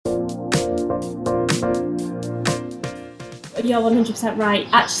you're 100% right,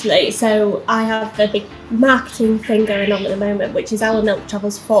 actually. So I have a big marketing thing going on at the moment, which is our milk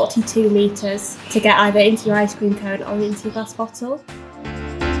travels 42 metres to get either into your ice cream cone or into your glass bottle.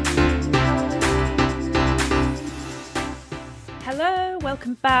 Hello,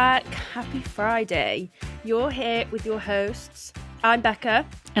 welcome back. Happy Friday. You're here with your hosts. I'm Becca.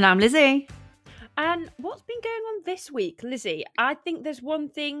 And I'm Lizzie. And what's been going on this week, Lizzie? I think there's one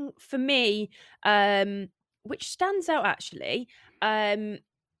thing for me which stands out actually,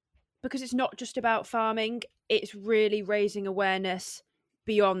 because it's not just about farming, it's really raising awareness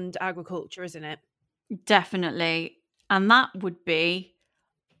beyond agriculture, isn't it? Definitely. And that would be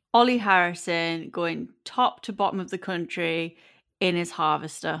Ollie Harrison going top to bottom of the country in his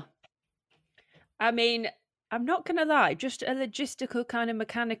harvester. I mean, I'm not going to lie, just a logistical kind of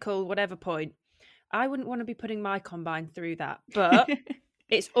mechanical whatever point, I wouldn't want to be putting my combine through that. But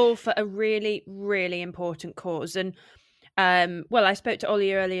it's all for a really, really important cause. And, well, I spoke to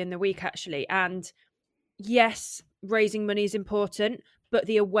Ollie earlier in the week, actually. And yes, raising money is important, but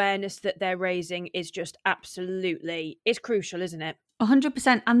the awareness that they're raising is just absolutely, it's crucial, isn't it?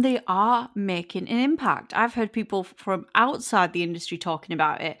 100%. And they are making an impact. I've heard people from outside the industry talking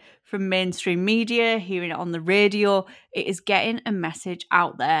about it, from mainstream media, hearing it on the radio. It is getting a message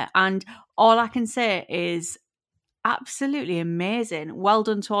out there. And all I can say is absolutely amazing. Well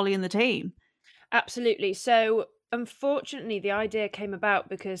done to Ollie and the team. Absolutely. So, unfortunately, the idea came about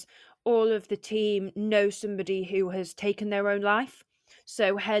because all of the team know somebody who has taken their own life.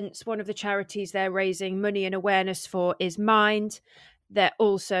 So, hence, one of the charities they're raising money and awareness for is Mind. They're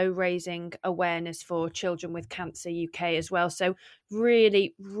also raising awareness for Children with Cancer UK as well. So,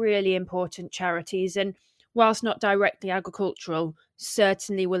 really, really important charities. And whilst not directly agricultural,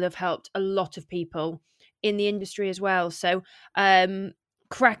 certainly will have helped a lot of people in the industry as well. So,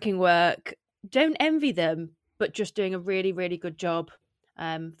 cracking work. Don't envy them, but just doing a really, really good job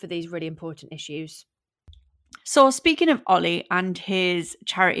for these really important issues. So speaking of Ollie and his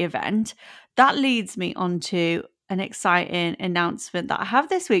charity event, that leads me on to an exciting announcement that I have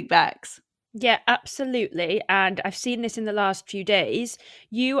this week, Bex. Yeah, absolutely. And I've seen this in the last few days.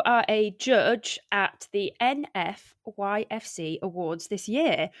 You are a judge at the NFYFC Awards this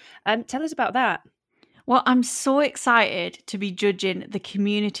year. Tell us about that. Well, I'm so excited to be judging the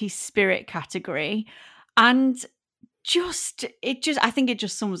community spirit category. And I think it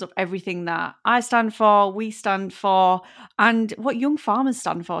just sums up everything that I stand for, we stand for, and what young farmers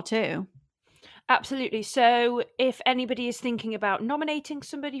stand for too. Absolutely. So if anybody is thinking about nominating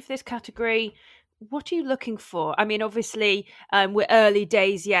somebody for this category, what are you looking for? I mean, obviously, we're early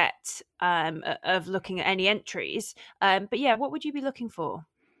days yet of looking at any entries. But yeah, what would you be looking for?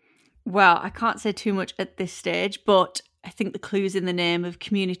 Well, I can't say too much at this stage, but I think the clue's in the name of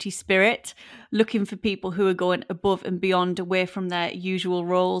community spirit, looking for people who are going above and beyond away from their usual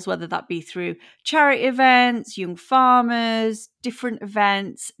roles, whether that be through charity events, young farmers, different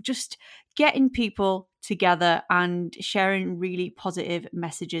events, just getting people together and sharing really positive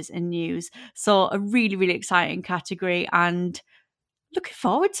messages and news. So a really, really exciting category and looking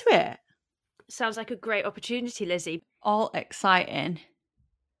forward to it. Sounds like a great opportunity, Lizzie. All exciting.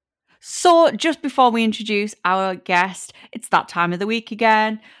 So just before we introduce our guest, it's that time of the week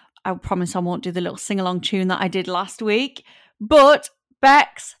again. I promise I won't do the little sing-along tune that I did last week. But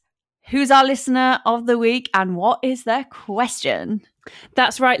Bex, who's our listener of the week and what is their question?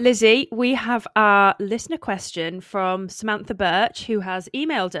 That's right, Lizzie. We have our listener question from Samantha Birch, who has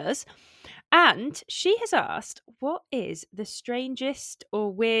emailed us. And she has asked, what is the strangest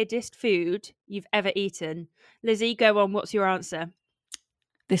or weirdest food you've ever eaten? Lizzie, go on. What's your answer?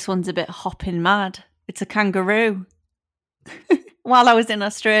 This one's a bit hopping mad. It's a kangaroo. While I was in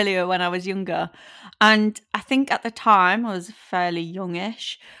Australia when I was younger. And I think at the time I was fairly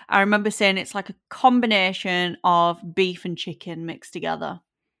youngish. I remember saying it's like a combination of beef and chicken mixed together.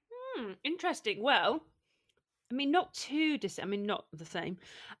 Interesting. Well, I mean, not too not the same.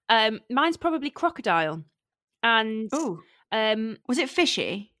 Mine's probably crocodile. And was it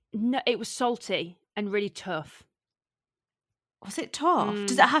fishy? No, it was salty and really tough. Was it tough?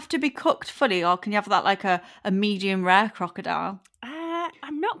 Does it have to be cooked fully, or can you have that like a medium rare crocodile?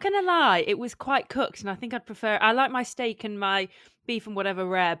 I'm not going to lie. It was quite cooked, and I think I like my steak and my beef and whatever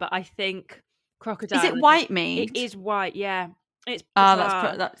rare, but I think crocodile. Is it white meat? It is white, yeah. It's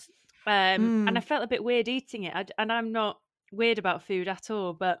that's and I felt a bit weird eating it, and I'm not weird about food at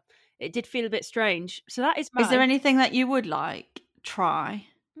all, but it did feel a bit strange. So that is mine. Is there anything that you would like try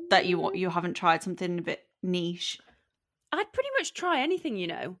that you haven't tried, something a bit niche? I'd pretty much try anything,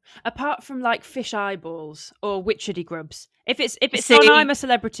 apart from like fish eyeballs or witchetty grubs. If it's on I'm a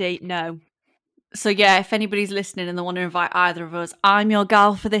Celebrity, no. So yeah, if anybody's listening and they want to invite either of us, I'm your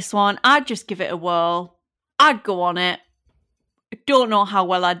gal for this one. I'd just give it a whirl. I'd go on it. I don't know how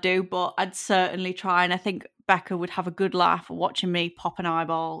well I'd do, but I'd certainly try. And I think Becca would have a good laugh watching me pop an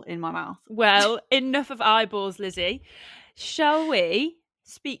eyeball in my mouth. Well, enough of eyeballs, Lizzie. Shall we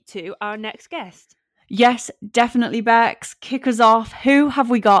speak to our next guest? Yes, definitely, Bex. Kick us off. Who have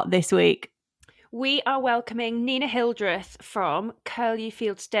we got this week? We are welcoming Nina Hildreth from Curlew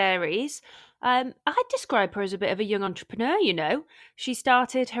Fields Dairies. I'd describe her as a bit of a young entrepreneur, you know. She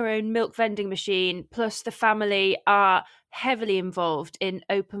started her own milk vending machine, plus the family are heavily involved in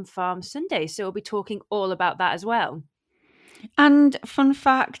Open Farm Sundays, so we'll be talking all about that as well. And fun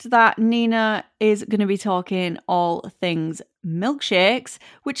fact that Nina is going to be talking all things milkshakes,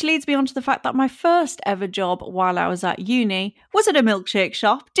 which leads me on to the fact that my first ever job while I was at uni was at a milkshake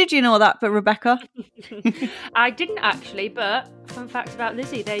shop. Did you know that, but Rebecca? I didn't actually, but fun fact about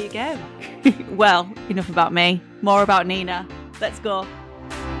Lizzie, there you go. Well, enough about me, more about Nina. Let's go.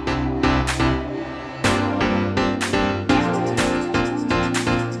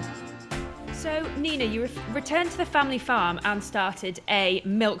 So, Nina, you returned to the family farm and started a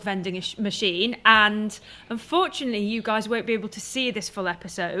milk vending machine. And unfortunately, you guys won't be able to see this full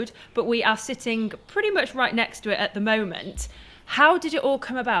episode, but we are sitting pretty much right next to it at the moment. How did it all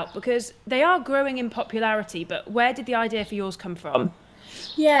come about? Because they are growing in popularity, but where did the idea for yours come from?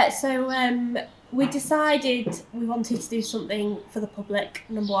 Yeah, so we decided we wanted to do something for the public,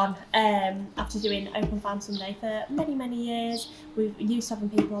 number one, after doing Open Farm Sunday for many, many years. We used to having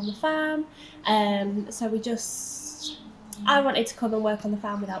people on the farm, so I wanted to come and work on the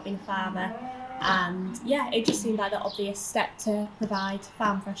farm without being a farmer, and yeah, it just seemed like the obvious step to provide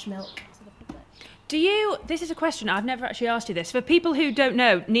farm fresh milk to the public. This is a question, I've never actually asked you this. For people who don't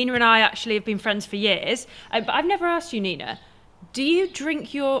know, Nina and I actually have been friends for years, but I've never asked you, Nina, do you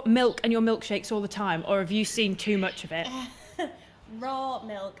drink your milk and your milkshakes all the time, or have you seen too much of it? Raw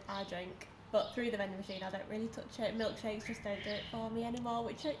milk I drink, but through the vending machine I don't really touch it. Milkshakes just don't do it for me anymore,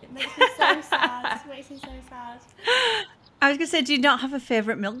 which makes me so sad. It makes me so sad. I was going to say, do you not have a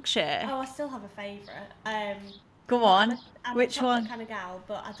favourite milkshake? Oh, I still have a favourite. Go on. I'm Which a chocolate one? kind of gal,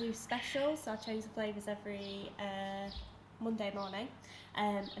 but I do specials, so I change the flavours every Monday morning.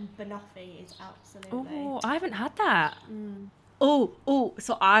 And banoffee is absolutely... Oh, I haven't had that. Oh,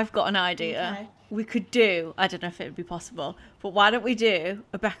 so I've got an idea. Okay. We could do, I don't know if it would be possible, but why don't we do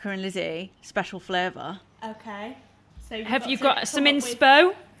a Becca and Lizzie special flavour? Okay. So Have you got some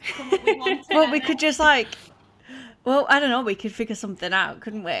inspo? Well, we could just I don't know, we could figure something out,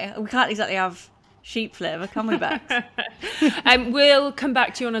 couldn't we? We can't exactly have sheep flavour, can we, Bex? We'll come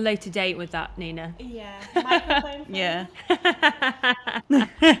back to you on a later date with that, Nina. Yeah. Microphone. Yeah.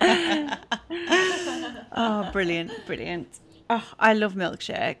 Oh, brilliant. Oh, I love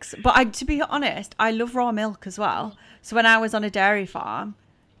milkshakes. But to be honest, I love raw milk as well. So when I was on a dairy farm,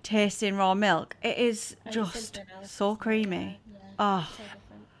 tasting raw milk, it is just so creamy. Oh,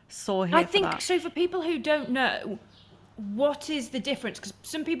 so here I for think, that. so for people who don't know, what is the difference? Because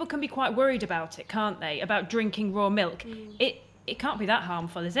some people can be quite worried about it, can't they? About drinking raw milk. It can't be that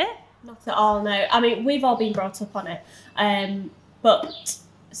harmful, is it? Not at all, no. I mean, we've all been brought up on it. But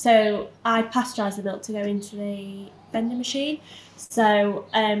so I pasteurise the milk to go into the vending machine. So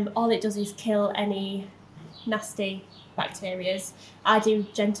all it does is kill any nasty bacterias. I do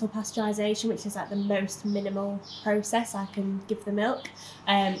gentle pasteurisation, which is like the most minimal process I can give the milk.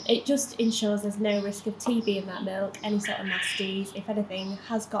 It just ensures there's no risk of TB in that milk, any sort of nasties. If anything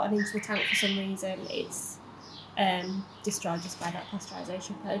has gotten into the tank for some reason, it's destroyed just by that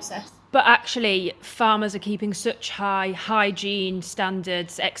pasteurisation process. But actually, farmers are keeping such high hygiene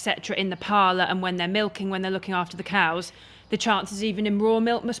standards, etc., in the parlour, and when they're milking, when they're looking after the cows, the chances even in raw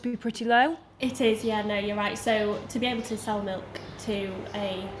milk must be pretty low. It is, yeah, no, you're right. So to be able to sell milk to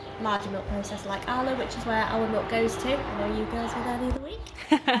a larger milk processor like Arlo, which is where our milk goes to, I know you girls were there the other week,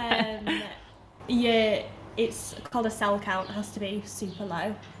 yeah, it's called a cell count, it has to be super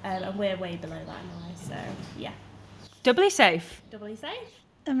low, and we're way below that anyway, so yeah. Doubly safe. Doubly safe.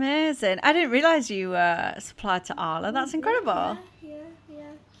 Amazing. I didn't realise you supplied to Arla. That's incredible.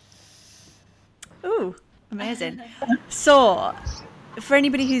 Yeah. Ooh, amazing. So, for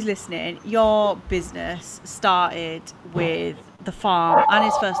anybody who's listening, your business started with the farm and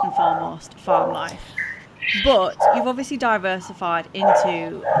is first and foremost farm life. But you've obviously diversified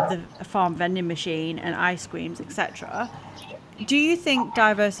into the farm vending machine and ice creams, etc. Do you think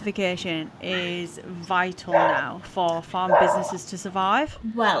diversification is vital now for farm businesses to survive?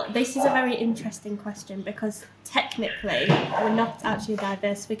 Well, this is a very interesting question because technically we're not actually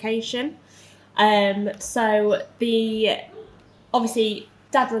diversification. So obviously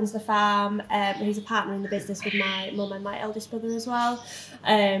dad runs the farm. He's a partner in the business with my mum and my eldest brother as well.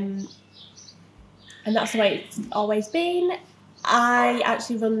 And that's the way it's always been. I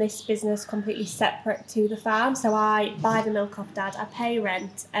actually run this business completely separate to the farm. So I buy the milk off dad, I pay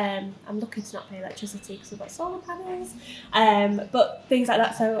rent. I'm lucky to not pay electricity because we've got solar panels. But things like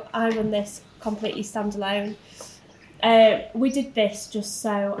that. So I run this completely standalone. We did this just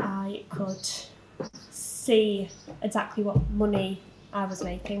so I could see exactly what money I was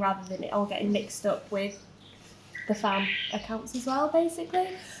making rather than it all getting mixed up with the farm accounts as well, basically.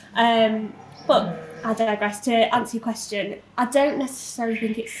 But I digress. To answer your question, I don't necessarily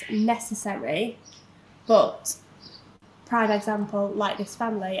think it's necessary, but prime example, like this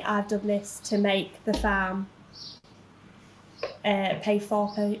family, I've done this to make the farm pay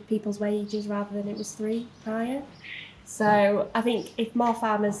 4 people's wages rather than it was 3 prior. So I think if more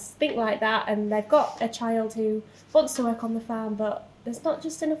farmers think like that and they've got a child who wants to work on the farm but there's not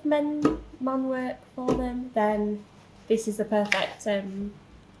just enough man work for them, then this is the perfect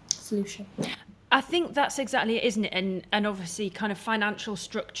solution. I think that's exactly it, isn't it? And obviously kind of financial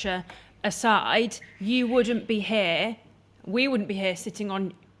structure aside, you wouldn't be here, we wouldn't be here sitting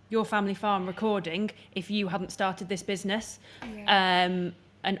on your family farm recording if you hadn't started this business. Yeah.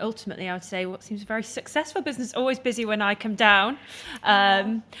 And ultimately, I would say what seems a very successful business, always busy when I come down.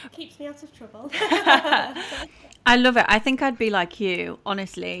 Keeps me out of trouble. I love it. I think I'd be like you,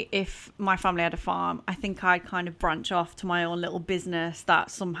 honestly, if my family had a farm. I think I'd kind of branch off to my own little business that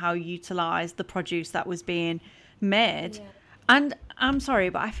somehow utilised the produce that was being made. Yeah. And I'm sorry,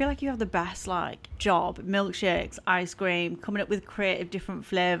 but I feel like you have the best job, milkshakes, ice cream, coming up with creative different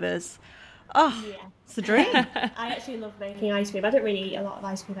flavours. Oh, yeah. It's a dream. I actually love making ice cream. I don't really eat a lot of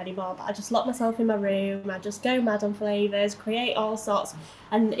ice cream anymore, but I just lock myself in my room. I just go mad on flavours, create all sorts.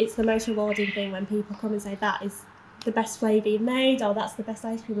 And it's the most rewarding thing when people come and say, that is the best flavour you've made, or that's the best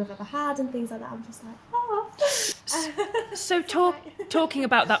ice cream I've ever had, and things like that. I'm just like, oh. So talking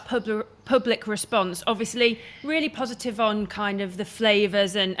about that public response, obviously really positive on kind of the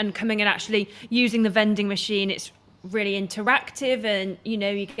flavours and coming and actually using the vending machine. It's really interactive, and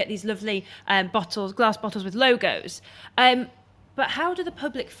you get these lovely glass bottles with logos. But how do the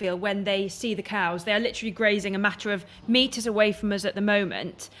public feel when they see the cows? They are literally grazing a matter of metres away from us at the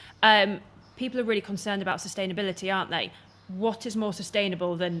moment. People are really concerned about sustainability, aren't they? What is more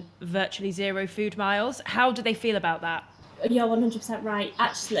sustainable than virtually 0 food miles? How do they feel about that? You're 100% right,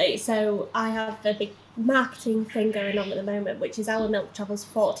 actually. So I have a big marketing thing going on at the moment, which is our milk travels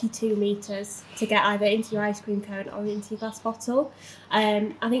 42 metres to get either into your ice cream cone or into your glass bottle.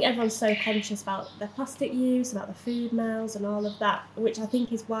 I think everyone's so conscious about the plastic use, about the food miles and all of that, which I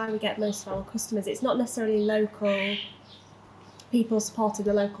think is why we get most of our customers. It's not necessarily local people supporting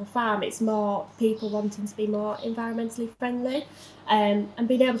the local farm, it's more people wanting to be more environmentally friendly, and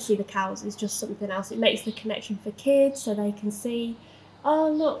being able to see the cows is just something else. It makes the connection for kids so they can see,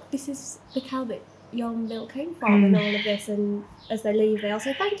 oh look, this is the cow that your milk came from and all of this, and as they leave they all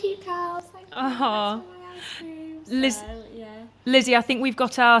say, thank you cows, thank you for my ice cream. Lizzie, I think we've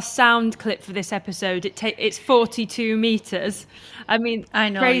got our sound clip for this episode. It's 42 metres. I mean, I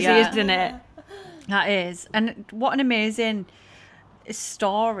know, crazy, yeah. Isn't it? That is. And what an amazing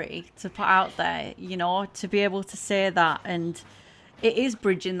story to put out there, to be able to say that. And it is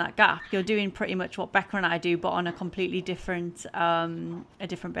bridging that gap. You're doing pretty much what Becca and I do, but on a completely different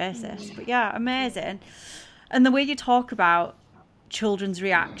basis. But yeah, amazing. And the way you talk about children's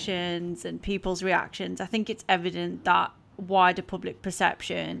reactions and people's reactions, I think it's evident that wider public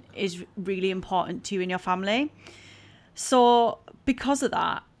perception is really important to you and your family. So because of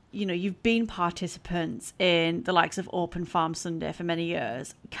that, you've been participants in the likes of Open Farm Sunday for many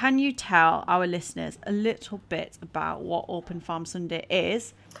years. Can you tell our listeners a little bit about what Open Farm Sunday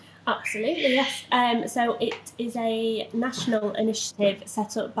is? Absolutely, yes. So it is a national initiative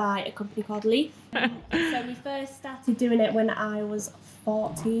set up by a company called Leaf. So we first started doing it when I was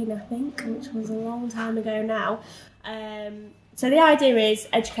 14, I think, which was a long time ago now. So the idea is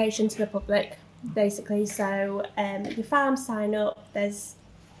education to the public, basically. So your farms sign up.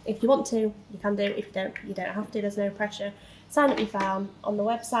 If you want to, you can do. If you don't have to. There's no pressure. Sign up your farm on the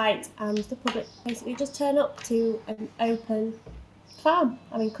website, and the public basically just turn up to an open farm.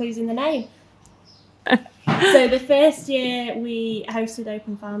 I mean, clues in the name. So the first year we hosted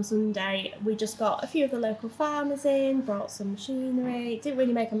Open Farm Sunday, we just got a few of the local farmers in, brought some machinery. Didn't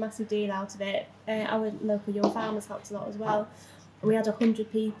really make a massive deal out of it. Our local young farmers helped a lot as well. We had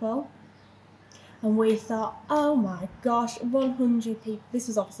 100 people. And we thought, oh my gosh, 100 people. This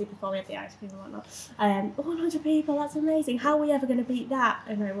was obviously before we had the ice cream and whatnot. 100 people, that's amazing. How are we ever going to beat that?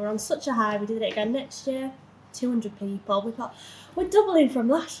 And we were on such a high. We did it again next year. 200 people. We're doubling from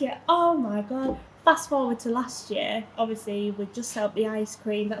last year. Oh my God. Fast forward to last year, obviously we just set up the ice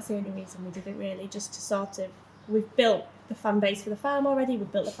cream. That's the only reason we did it, really, just to sort of, we've built the fan base for the farm already,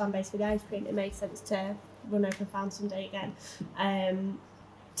 we've built the fan base for the ice cream. It makes sense to run Open Farm Sunday again.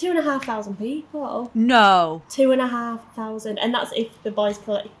 2,500 people. No. 2,500, and that's if the boys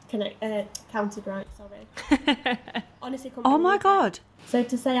counted right. Sorry. Honestly, oh my God. So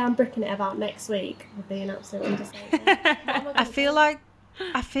to say I'm bricking it about next week would be an absolute understatement.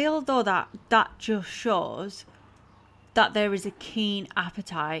 I feel though that just shows that there is a keen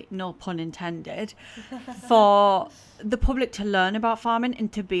appetite, no pun intended, for the public to learn about farming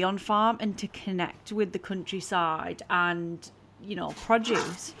and to be on farm and to connect with the countryside and, you know,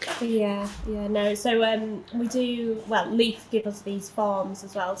 produce. Yeah, no. So we do, well, Leaf give us these forms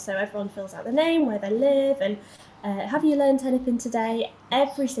as well. So everyone fills out the name, where they live, and have you learned anything today?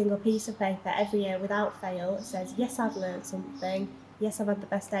 Every single piece of paper every year without fail says, yes, I've learned something. Yes, I've had the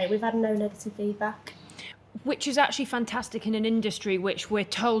best day. We've had no negative feedback. Which is actually fantastic in an industry which we're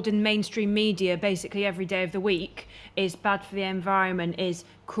told in mainstream media basically every day of the week is bad for the environment, is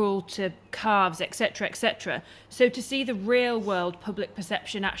cruel to calves, etc., etc. So to see the real world public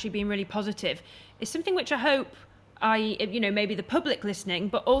perception actually being really positive is something which I hope maybe the public listening,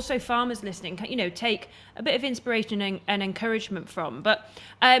 but also farmers listening, take a bit of inspiration and encouragement from. But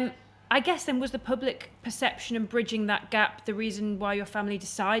I guess then, was the public perception and bridging that gap the reason why your family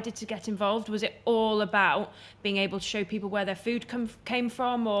decided to get involved? Was it all about being able to show people where their food came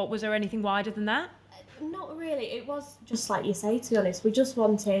from, or was there anything wider than that? Not really. It was just like you say, to be honest. We just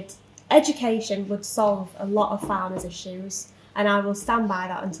wanted education would solve a lot of farmers' issues, and I will stand by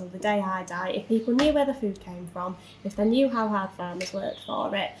that until the day I die. If people knew where the food came from, if they knew how hard farmers worked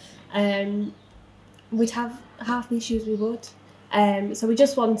for it, we'd have half the issues we would. So we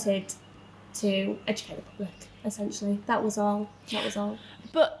just wanted to educate the public, essentially. That was all.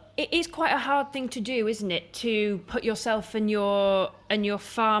 But it is quite a hard thing to do, isn't it, to put yourself and your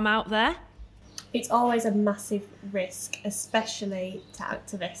farm out there? It's always a massive risk, especially to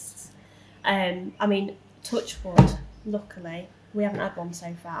activists. I mean, touch wood, luckily, we haven't had one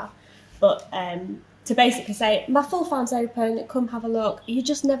so far. But to basically say, my full farm's open, come have a look, you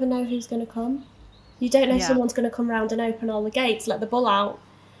just never know who's going to come. You don't know if someone's going to come around and open all the gates, let the bull out,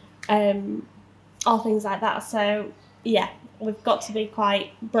 or things like that. So, yeah, we've got to be quite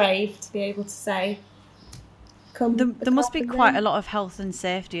brave to be able to say, come. There must be quite a lot of health and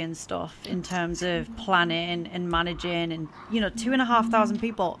safety and stuff in terms of planning and managing, and 2,500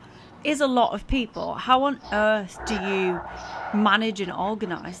 people is a lot of people. How on earth do you manage and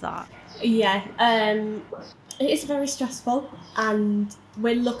organise that? Yeah, it is very stressful, and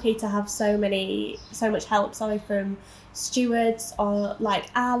we're lucky to have so much help from stewards, or like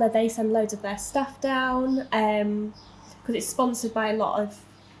Arla, they send loads of their staff down, because it's sponsored by a lot of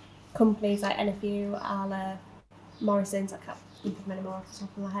companies like NFU, Arla, Morrison's. I can't think of many more off the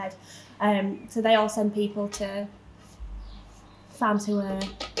top of my head. So they all send people to farms who are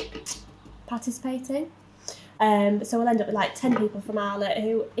participating. So we'll end up with like 10 people from Arla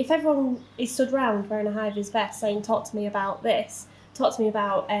who, if everyone is stood round wearing a high-vis vest saying, talk to me about this, talk to me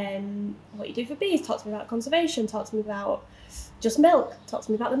about what you do for bees, talk to me about conservation, talk to me about just milk, talk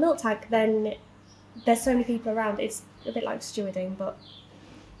to me about the milk tank, then there's so many people around. It's a bit like stewarding, but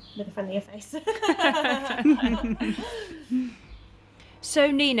with a friendlier face.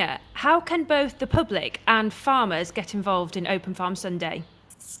 So Nina, how can both the public and farmers get involved in Open Farm Sunday?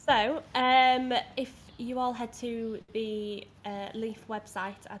 So if you all head to the Leaf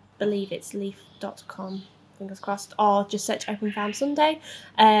website, I believe it's leaf.com, fingers crossed, or just search Open Farm Sunday.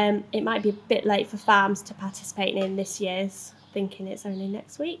 It might be a bit late for farms to participate in this year's, thinking it's only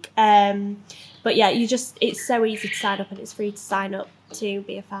next week. But yeah, it's so easy to sign up, and it's free to sign up to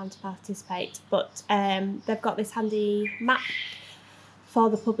be a farm to participate. But they've got this handy map for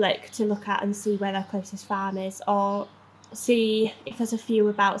the public to look at and see where their closest farm is, or see if there's a few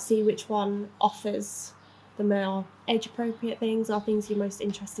about, see which one offers the more age-appropriate things or things you're most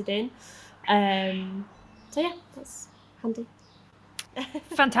interested in. So yeah, that's handy.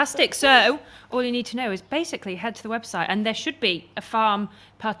 Fantastic. So all you need to know is basically head to the website, and there should be a farm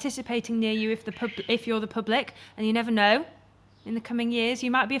participating near you if you're the public, and you never know, in the coming years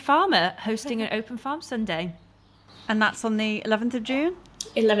you might be a farmer hosting an Open Farm Sunday. And that's on the 11th of June?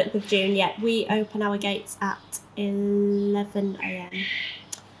 11th of June, yeah. We open our gates at 11 a.m.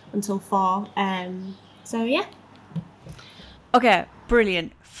 until 4. So, yeah. Okay,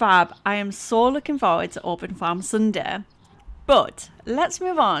 brilliant. Fab. I am so looking forward to Open Farm Sunday. But let's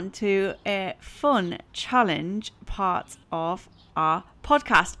move on to a fun challenge part of our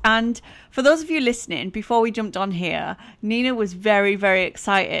podcast. And for those of you listening, before we jumped on here, Nina was very, very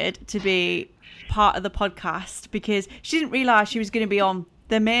excited to be part of the podcast because she didn't realise she was going to be on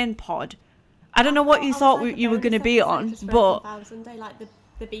the main pod. I don't know what you thought you were going to be on, but... like the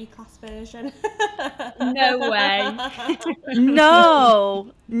B-class version. No way.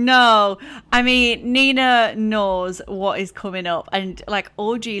 No. I mean, Nina knows what is coming up and like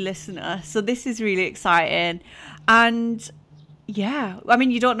OG listener. So this is really exciting. And yeah, I mean,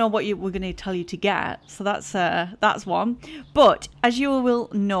 you don't know what we're going to tell you to get. So that's one. But as you will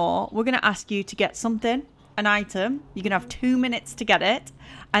know, we're going to ask you to get something, an item. You're going to have 2 minutes to get it.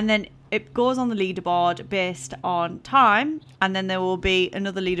 And then it goes on the leaderboard based on time, and then there will be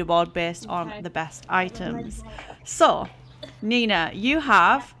another leaderboard based on the best items. So, Nina, you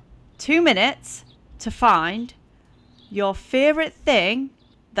have 2 minutes to find your favourite thing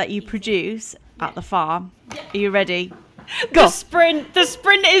that you produce at the farm. Are you ready? Go. The sprint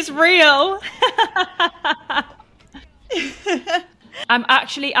is real.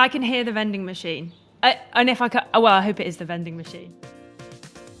 I can hear the vending machine. And if I can, I hope it is the vending machine.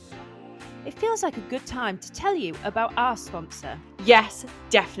 It feels like a good time to tell you about our sponsor. Yes,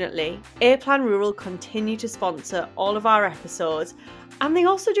 definitely. A-Plan Rural continue to sponsor all of our episodes, and they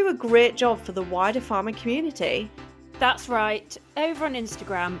also do a great job for the wider farming community. That's right. Over on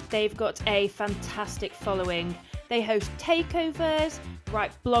Instagram, they've got a fantastic following. They host takeovers,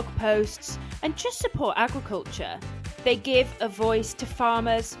 write blog posts, and just support agriculture. They give a voice to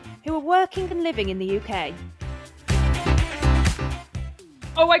farmers who are working and living in the UK.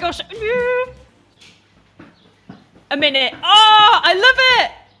 Oh my gosh. A minute. Oh, I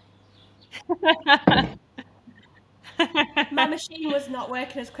love it. My machine was not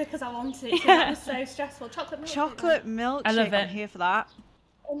working as quick as I wanted it. So that was so stressful. Chocolate milk. I love it. I'm here for that.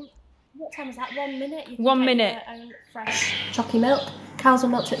 What time was that? 1 minute? You can 1 get minute. Your own fresh chocolate milk. Cows were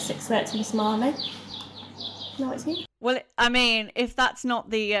milked at 6:30 this morning. No, it's me. Well, I mean, if that's not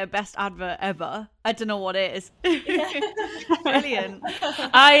the best advert ever, I don't know what is. Brilliant.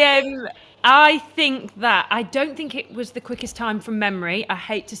 I think that I don't think it was the quickest time from memory. I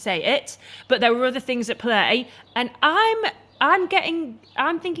hate to say it, but there were other things at play, and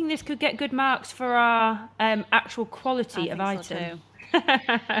I'm thinking this could get good marks for our actual quality of item.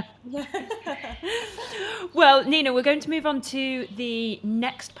 Well, Nina, we're going to move on to the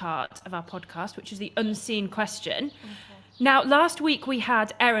next part of our podcast, which is the unseen question. Okay. Now, last week we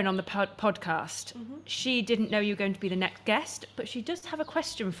had Erin on the podcast. Mm-hmm. She didn't know you were going to be the next guest, but she does have a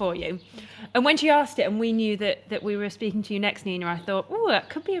question for you. Okay. And when she asked it and we knew that we were speaking to you next, Nina, I thought, oh, that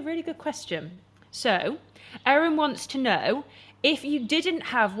could be a really good question. So, Erin wants to know, if you didn't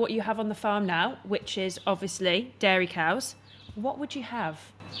have what you have on the farm now, which is obviously dairy cows, what would you have?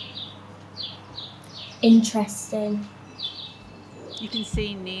 Interesting. You can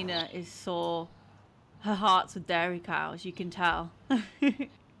see Nina is so... Her heart's with dairy cows, you can tell.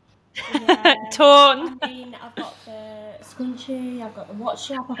 Yeah, torn. I mean, I've got the scrunchie, I've got the watch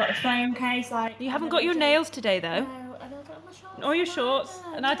strap, I've got the phone case. Like, you haven't got your nails today, though. No, and I don't have my shorts. Or your shorts,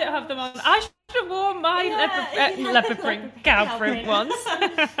 and I don't have them on. I should have worn my leopard print, cow print ones.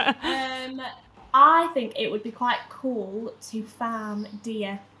 I think it would be quite cool to farm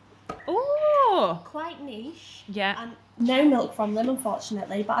deer. Ooh. Quite niche. Yeah. And no milk from them,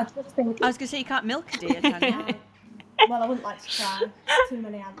 unfortunately, but I just think... I was going to say, you can't milk a deer, can you? Well, I wouldn't like to try. Too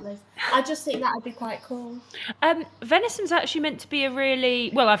many antlers. I just think that would be quite cool. Venison's actually meant to be a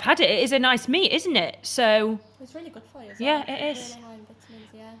really... Well, I've had it. It is a nice meat, isn't it? So... It's really good for you as well. Yeah, it is. Really high in vitamins,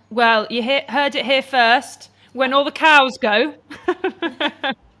 yeah. Well, you heard it here first. When all the cows go...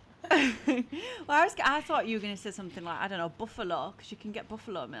 Well, I thought you were going to say something like, I don't know, buffalo, because you can get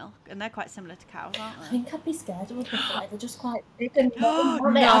buffalo milk, and they're quite similar to cows, aren't they? I think I'd be scared of a buffalo. They're just quite big and no, I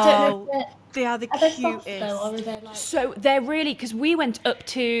don't know they are the cutest. cutest. Or are they like... So they're really, because we went up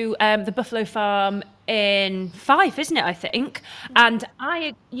to the buffalo farm in Fife, isn't it, I think? And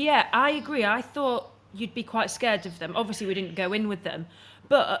I agree. I thought you'd be quite scared of them. Obviously, we didn't go in with them.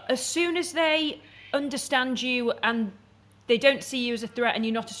 But as soon as they understand you and they don't see you as a threat and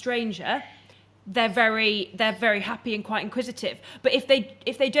you're not a stranger, they're very happy and quite inquisitive. But if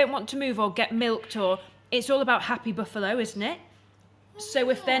they don't want to move or get milked, or it's all about happy buffalo, isn't it? So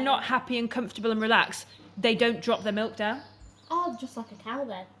if they're not happy and comfortable and relaxed, they don't drop their milk down. Oh, just like a cow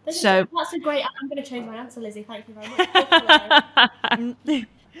then. So that's a great... I'm going to change my answer, Lizzie. Thank you very much.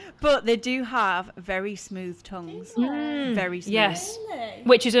 But they do have very smooth tongues. Very smooth. Yes. Really?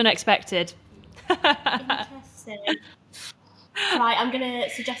 Which is unexpected. Interesting. Right, I'm going to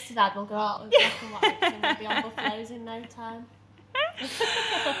suggest to Dad we'll go out with black and white and we'll be on buffaloes in no time.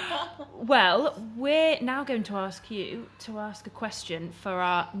 Well, we're now going to ask you to ask a question for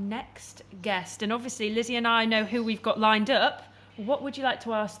our next guest. And obviously, Lizzie and I know who we've got lined up. What would you like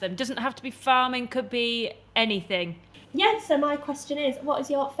to ask them? Doesn't have to be farming, could be anything. Yeah, so my question is, what is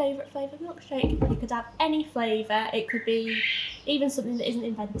your favourite flavour milkshake? You could have any flavour. It could be even something that isn't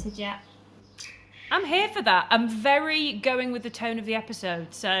invented yet. I'm here for that. I'm very going with the tone of the episode,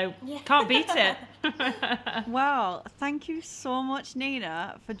 so can't beat it. Well, thank you so much,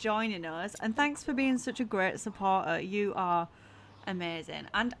 Nina, for joining us. And thanks for being such a great supporter. You are amazing.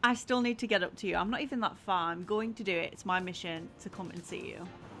 And I still need to get up to you. I'm not even that far. I'm going to do it. It's my mission to come and see you.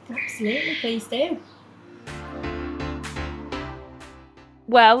 Absolutely, please do.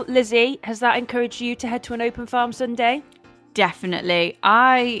 Well, Lizzie, has that encouraged you to head to an open farm Sunday? Definitely.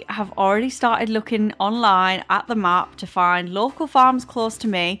 I have already started looking online at the map to find local farms close to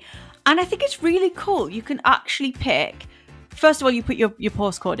me. And I think it's really cool. You can actually pick, first of all, you put your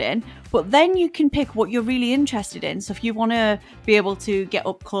postcode in, but then you can pick what you're really interested in. So if you want to be able to get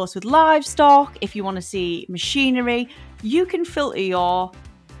up close with livestock, if you want to see machinery, you can filter your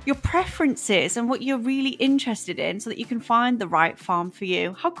preferences and what you're really interested in so that you can find the right farm for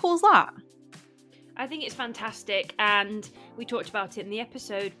you. How cool is that? I think it's fantastic, and we talked about it in the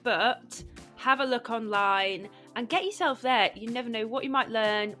episode, but have a look online and get yourself there. You never know what you might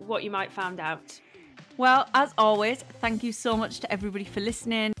learn, what you might find out. Well, as always, thank you so much to everybody for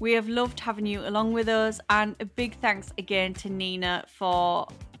listening. We have loved having you along with us, and a big thanks again to Nina for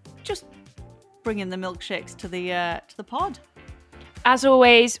just bringing the milkshakes to the pod. As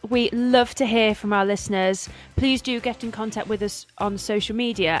always, we love to hear from our listeners. Please do get in contact with us on social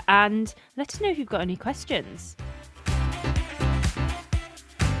media and let us know if you've got any questions.